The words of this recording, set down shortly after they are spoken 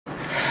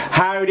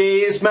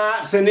Howdy, it's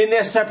Matt, and in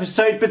this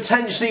episode,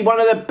 potentially one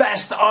of the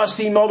best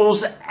RC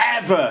models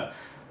ever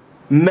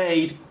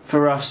made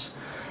for us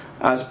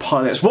as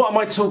pilots. What am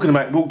I talking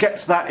about? We'll get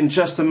to that in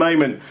just a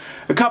moment.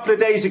 A couple of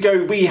days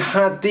ago, we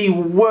had the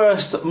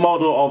worst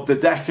model of the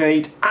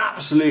decade,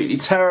 absolutely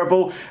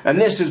terrible,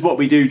 and this is what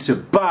we do to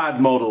bad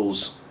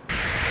models.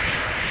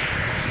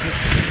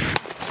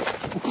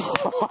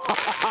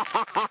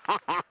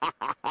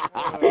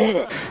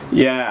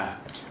 Yeah,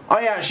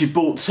 I actually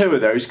bought two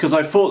of those because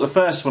I thought the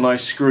first one I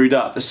screwed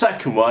up. The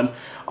second one,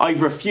 I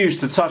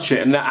refused to touch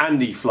it and let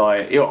Andy fly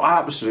it. It was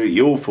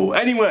absolutely awful.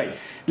 Anyway,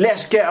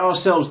 let's get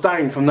ourselves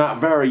down from that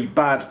very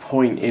bad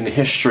point in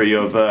history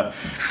of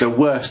the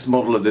worst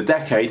model of the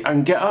decade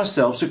and get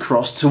ourselves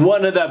across to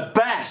one of the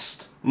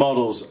best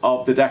models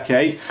of the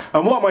decade.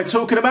 And what am I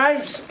talking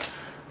about?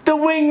 The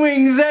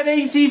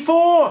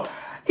Z-84!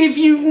 If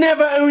you've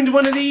never owned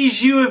one of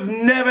these, you have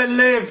never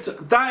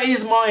lived. That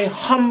is my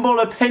humble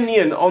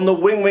opinion on the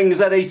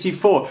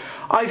Z-84.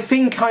 I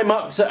think I'm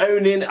up to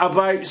owning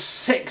about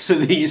 6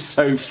 of these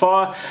so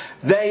far.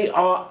 They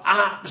are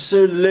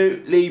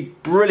absolutely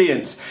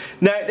brilliant.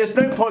 Now, there's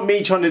no point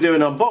me trying to do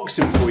an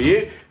unboxing for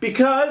you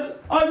because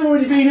I've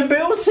already been and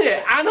built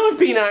it and I've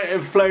been out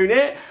and flown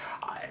it.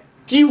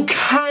 You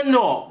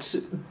cannot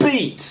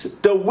beat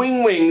the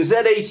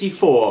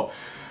Z-84.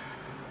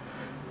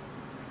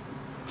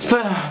 For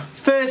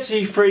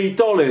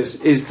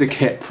 $33 is the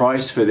kit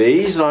price for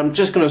these, and I'm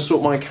just going to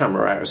sort my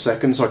camera out a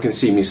second so I can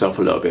see myself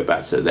a little bit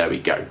better. There we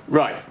go.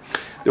 Right,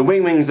 the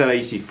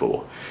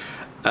Z-84.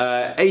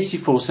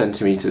 84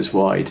 centimeters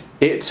wide.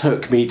 It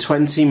took me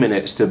 20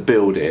 minutes to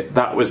build it.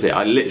 That was it.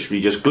 I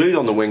literally just glued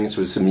on the wings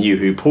with some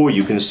Yoo-hoo pour.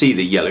 You can see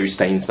the yellow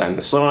stains down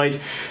the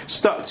side.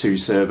 Stuck 2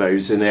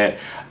 servos in it,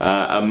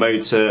 a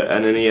motor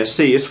and an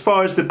ESC. As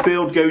far as the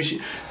build goes,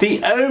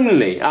 the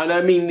only, and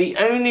I mean the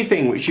only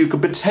thing which you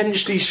could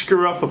potentially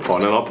screw up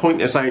upon, and I'll point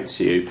this out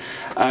to you,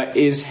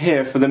 is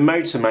here for the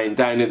motor mount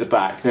down at the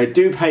back. Now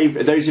do pay,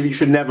 those of you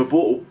who have never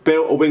built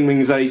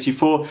a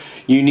Z-84,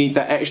 you need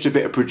that extra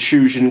bit of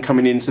protrusion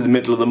coming into the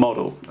middle of the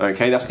model.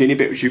 Okay, that's the only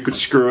bit which you could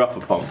screw up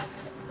upon.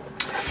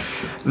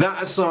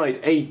 That aside,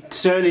 a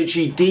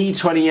Turnigy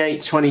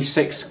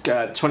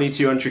D2826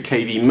 2200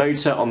 kV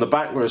motor on the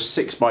back with a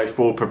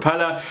 6x4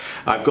 propeller.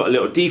 I've got a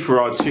little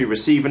D4R2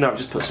 receiver now. I've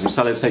just put some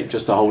sellotape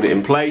just to hold it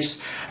in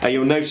place.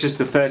 You'll notice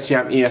the 30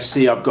 amp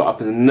ESC I've got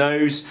up in the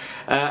nose,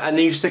 and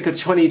then you stick a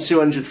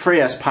 2200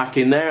 3S pack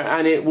in there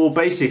and it will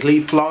basically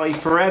fly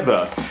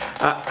forever.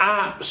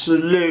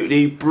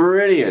 Absolutely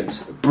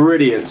brilliant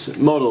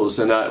models,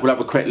 and we'll have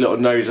a quick little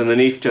nose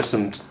underneath, just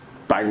some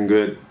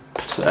Banggood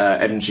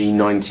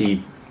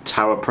MG90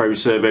 TowerPro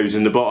servos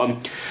in the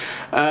bottom.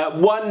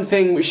 One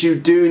thing which you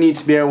do need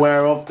to be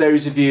aware of,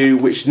 those of you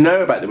which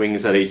know about the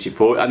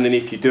Z-84,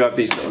 underneath you do have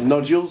these little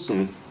nodules,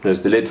 and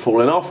there's the lid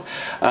falling off.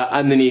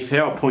 Underneath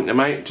here, I'll point them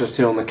out just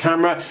here on the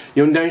camera,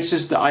 you'll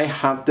notice that I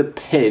have the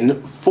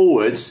pin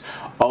forwards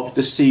of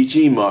the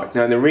CG mark.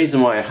 Now the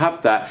reason why I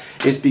have that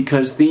is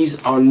because these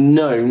are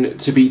known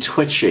to be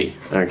twitchy,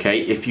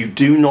 okay, if you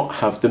do not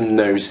have them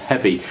nose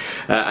heavy.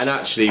 And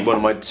actually one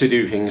of my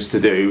to-do things to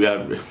do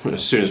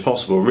as soon as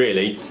possible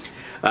really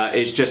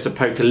is just to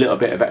poke a little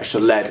bit of extra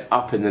lead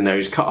up in the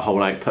nose, cut a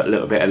hole out, put a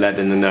little bit of lead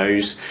in the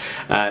nose,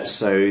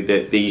 so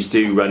that these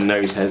do run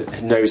nose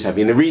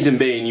heavy. And the reason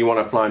being you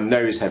want to fly them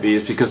nose heavy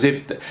is because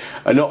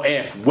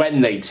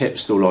when they tip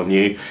stall on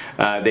you,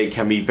 they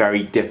can be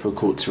very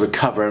difficult to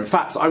recover. In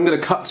fact, I'm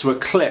going to cut to a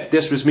clip.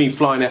 This was me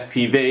flying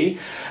FPV,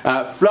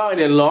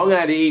 flying along. I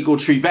had an Eagle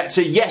Tree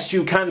Vector. Yes,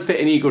 you can fit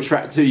an Eagle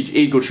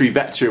Tree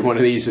Vector in one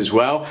of these as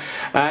well.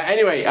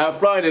 Anyway,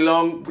 flying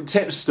along,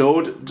 tip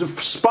stalled,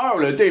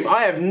 spiral of doom.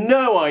 I have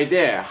no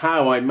idea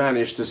how I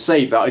managed to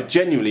save that. I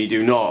genuinely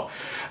do not.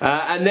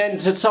 And then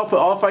to top it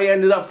off, I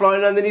ended up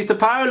flying underneath the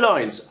power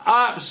lines.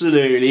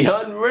 Absolutely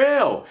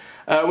unreal.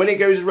 When it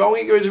goes wrong,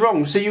 it goes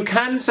wrong. So you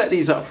can set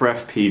these up for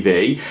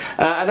FPV.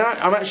 And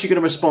I'm actually going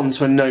to respond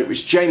to a note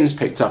which James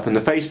picked up in the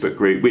Facebook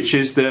group, which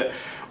is that,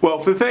 well,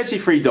 for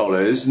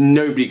 $33,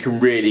 nobody can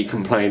really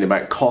complain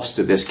about cost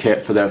of this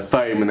kit for the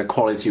foam and the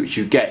quality which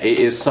you get. It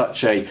is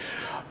such a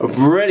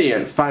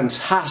brilliant,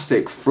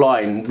 fantastic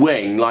flying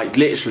wing, like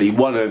literally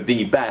one of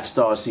the best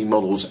RC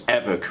models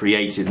ever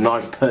created, and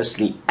I've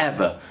personally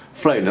ever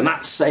flown, and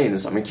that's saying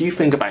something. You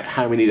think about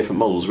how many different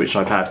models which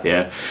I've had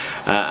here,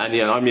 and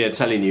yeah, I'm here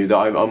telling you that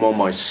I'm on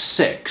my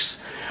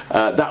 6th.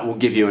 That will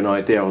give you an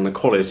idea on the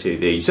quality of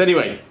these.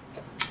 Anyway,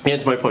 yeah,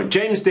 to my point,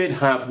 James did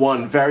have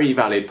one very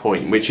valid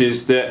point, which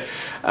is that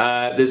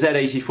the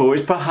Z-84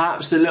 is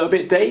perhaps a little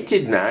bit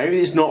dated now.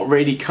 It's not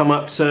really come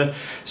up to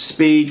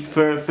speed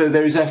for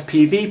those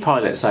FPV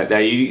pilots out there.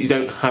 You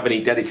don't have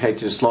any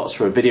dedicated slots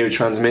for a video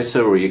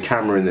transmitter or your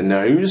camera in the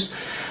nose.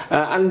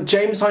 And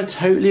James, I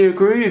totally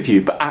agree with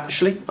you, but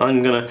actually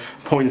I'm going to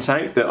point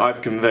out that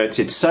I've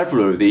converted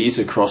several of these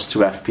across to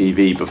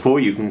FPV before.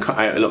 You can cut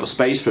out a lot of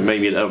space for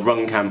maybe a little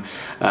Runcam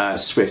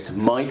Swift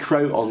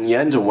Micro on the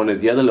end, or one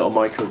of the other little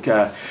micro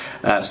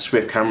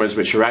Swift cameras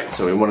which are out,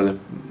 so in one of the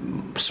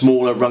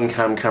smaller run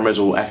cam cameras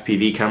or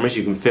FPV cameras.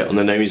 You can fit on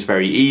the nose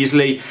very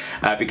easily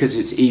because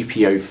it's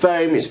EPO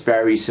foam. It's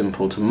very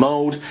simple to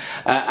mould,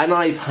 and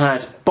I've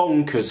had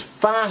bonkers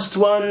fast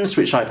ones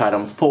which I've had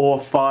on 4,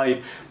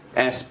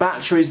 5S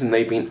batteries, and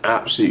they've been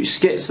absolutely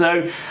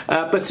schizo.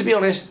 But to be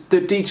honest, the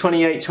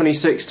D28,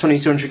 26,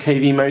 2200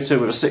 kV motor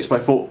with a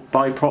 6x4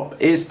 biprop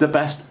is the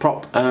best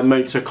prop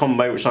motor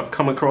combo which I've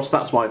come across.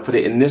 That's why I've put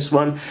it in this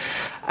one.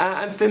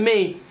 And for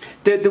me,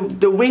 the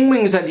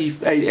Wingwings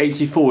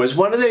Z-84 is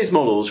one of those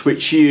models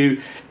which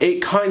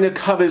it kind of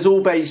covers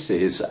all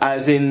bases,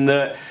 as in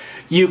that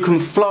you can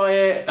fly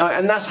it,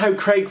 and that's how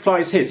Craig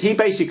flies his. He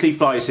basically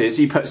flies his,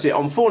 he puts it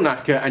on full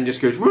knacker and just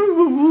goes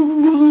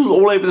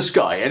all over the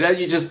sky, and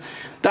then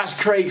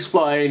that's Craig's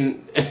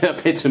flying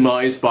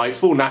epitomised by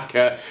full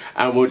knacker,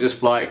 and we'll just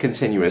fly it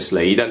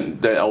continuously. He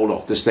don't hold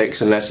off the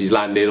sticks unless he's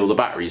landed or the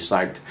battery's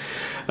sagged,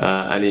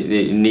 and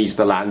it needs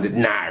to land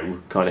now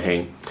kind of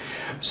thing.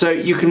 So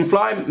you can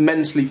fly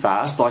immensely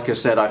fast. Like I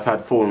said, I've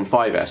had 4 and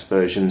 5S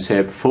versions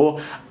here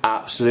before.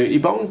 Absolutely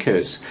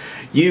bonkers.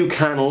 You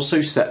can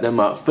also set them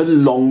up for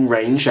long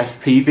range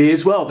FPV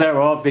as well.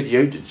 There are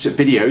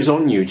videos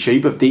on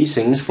YouTube of these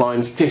things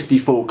flying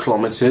 54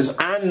 kilometers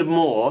and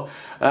more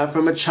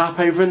from a chap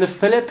over in the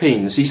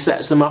Philippines. He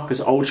sets them up as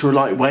ultra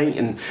lightweight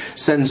and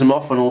sends them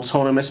off on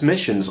autonomous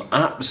missions.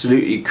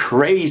 Absolutely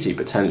crazy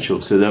potential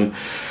to them.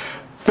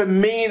 For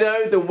me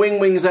though, the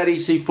Wingwings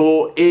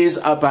Z-84 is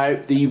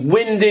about the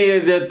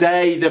windier the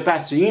day, the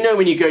better. You know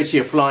when you go to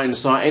your flying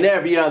site and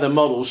every other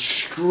model's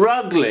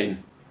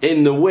struggling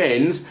in the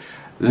wind,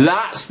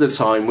 that's the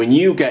time when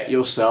you get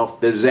yourself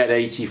the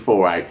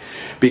Z-84 out.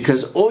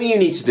 Because all you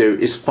need to do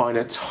is find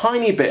a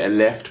tiny bit of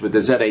lift with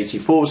the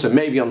Z-84, so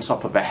maybe on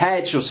top of a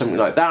hedge or something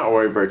like that,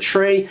 or over a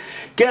tree,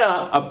 get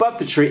up above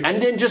the tree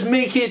and then just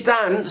make it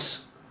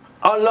dance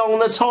along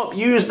the top.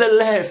 Use the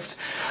lift.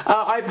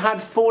 I've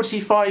had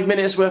 45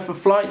 minutes worth of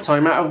flight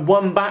time out of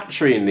one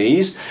battery in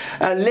these.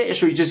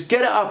 Literally just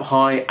get it up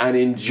high and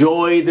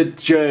enjoy the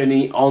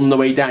journey on the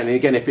way down. And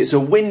again, if it's a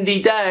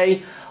windy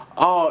day,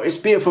 oh, it's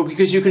beautiful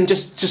because you can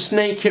just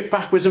snake it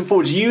backwards and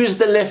forwards. Use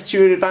the lift to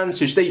your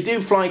advantage. They do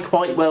fly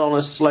quite well on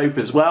a slope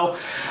as well.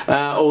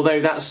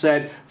 Although that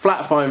said,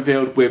 flat flying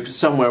field with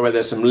somewhere where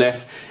there's some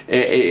lift,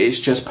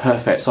 it's just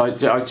perfect. So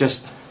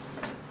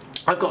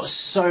I've got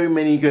so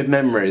many good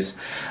memories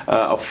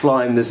of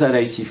flying the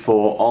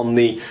Z-84 on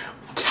the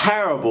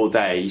terrible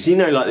days, you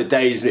know, like the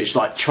days when it's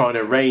like trying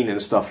to rain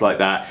and stuff like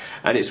that,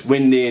 and it's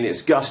windy and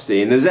it's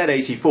gusty, and the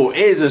Z-84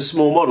 is a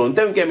small model, and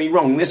don't get me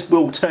wrong, this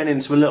will turn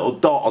into a little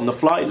dot on the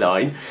flight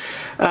line,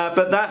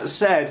 but that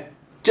said,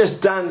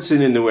 just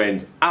dancing in the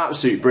wind,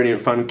 absolute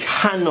brilliant fun.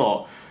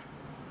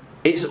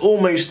 It's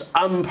almost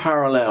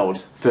unparalleled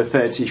for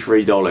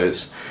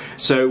 $33.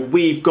 So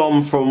we've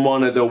gone from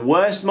one of the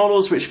worst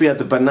models, which we had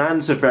the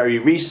Bonanza very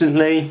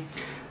recently,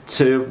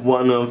 to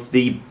one of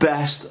the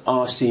best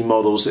RC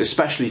models,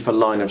 especially for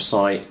line of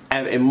sight,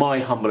 in my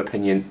humble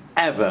opinion,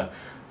 ever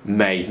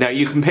made. Now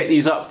you can pick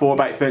these up for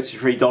about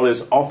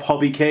 $33 off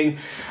HobbyKing,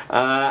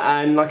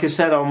 and like I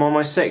said, I'm on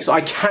my 6th. I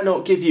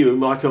cannot give you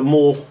like a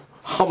more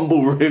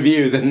humble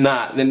review than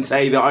that, than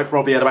say that I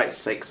probably had about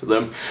 6 of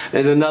them.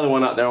 There's another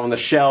one up there on the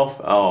shelf.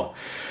 Oh,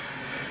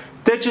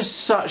 they're just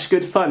such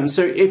good fun.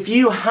 So if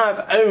you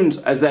have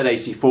owned a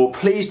Z-84,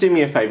 please do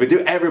me a favour, do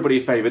everybody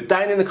a favour,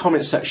 down in the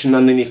comments section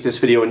underneath this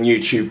video on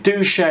YouTube,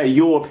 do share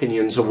your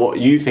opinions of what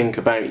you think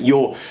about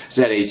your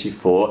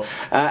Z-84.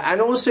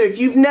 And also, if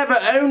you've never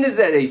owned a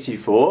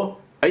Z-84,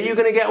 are you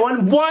going to get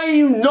one? Why are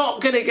you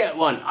not going to get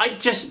one?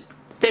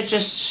 They're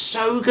just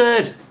so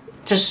good.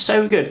 Just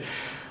so good.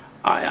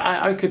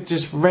 I could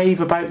just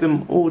rave about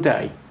them all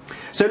day.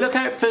 So look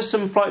out for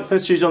some flight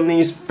footage on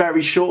these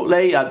very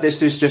shortly.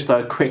 This is just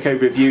a quick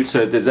overview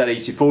to the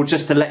Z-84,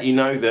 just to let you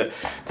know that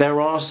there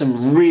are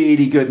some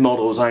really good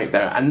models out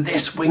there, and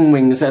this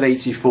Wingwings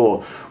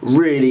Z-84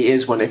 really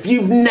is one. If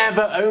you've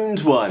never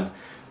owned one,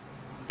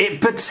 it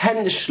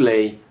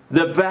potentially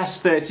the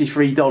best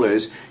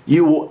 $33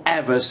 you will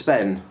ever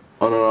spend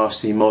on an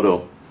RC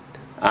model.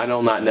 And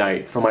on that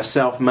note, from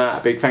myself,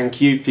 Matt, a big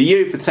thank you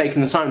for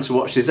taking the time to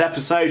watch this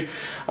episode,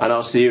 and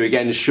I'll see you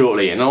again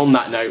shortly. And on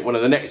that note, one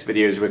of the next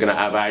videos we're going to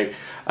have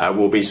out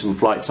will be some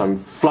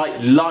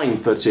flight line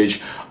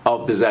footage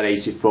of the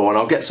Z-84, and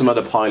I'll get some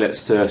other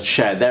pilots to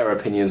share their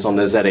opinions on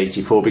the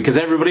Z-84, because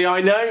everybody I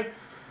know,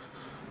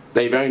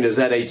 they've owned a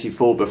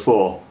Z-84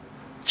 before.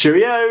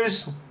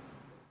 Cheerios!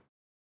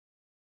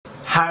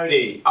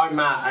 Howdy, I'm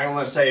Matt. I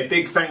want to say a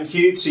big thank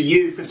you to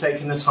you for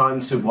taking the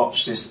time to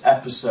watch this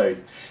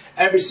episode.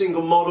 Every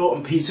single model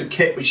and piece of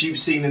kit which you've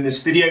seen in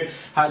this video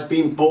has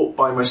been bought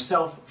by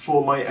myself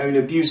for my own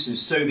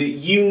abuses, so that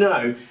you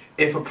know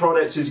if a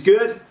product is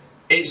good,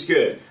 it's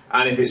good,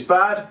 and if it's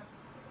bad,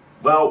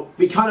 well,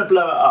 we kind of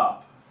blow it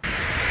up.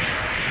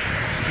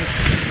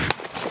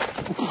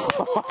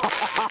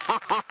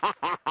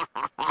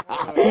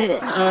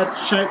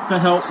 Shout for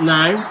help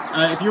now.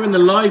 If you're in the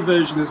live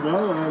version as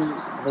well,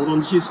 hold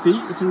on to your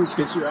seats and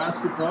kiss your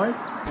ass goodbye.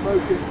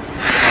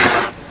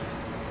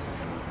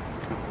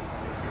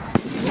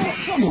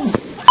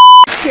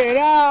 Get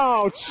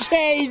Oh,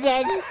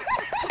 Jesus!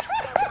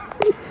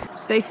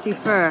 Safety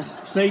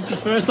first. Safety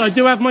first. I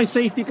do have my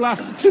safety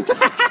glasses.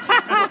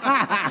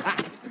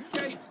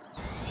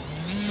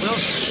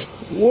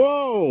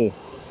 Whoa!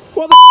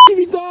 What the have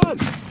you done?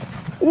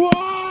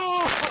 Whoa!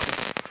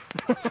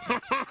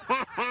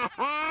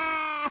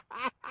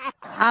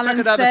 Alan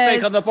Check out the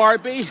steak on the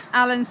Barbie.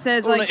 Alan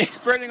says, Oh, like, it's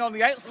burning on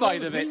the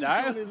outside of it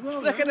now.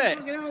 Look at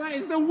it. That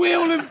is the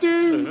wheel of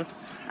doom.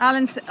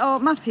 Alan says, oh,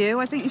 Matthew,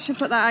 I think you should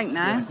put that out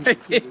now.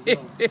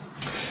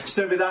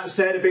 So with that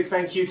said, a big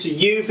thank you to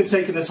you for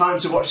taking the time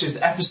to watch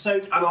this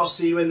episode, and I'll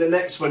see you in the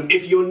next one.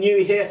 If you're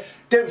new here,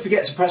 don't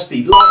forget to press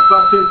the like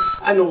button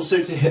and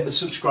also to hit the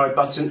subscribe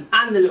button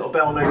and the little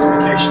bell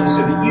notification so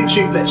that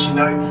YouTube lets you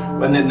know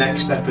when the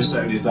next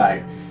episode is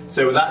out.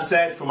 So with that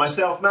said, from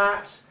myself,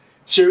 Matt,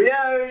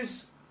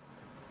 cheerios!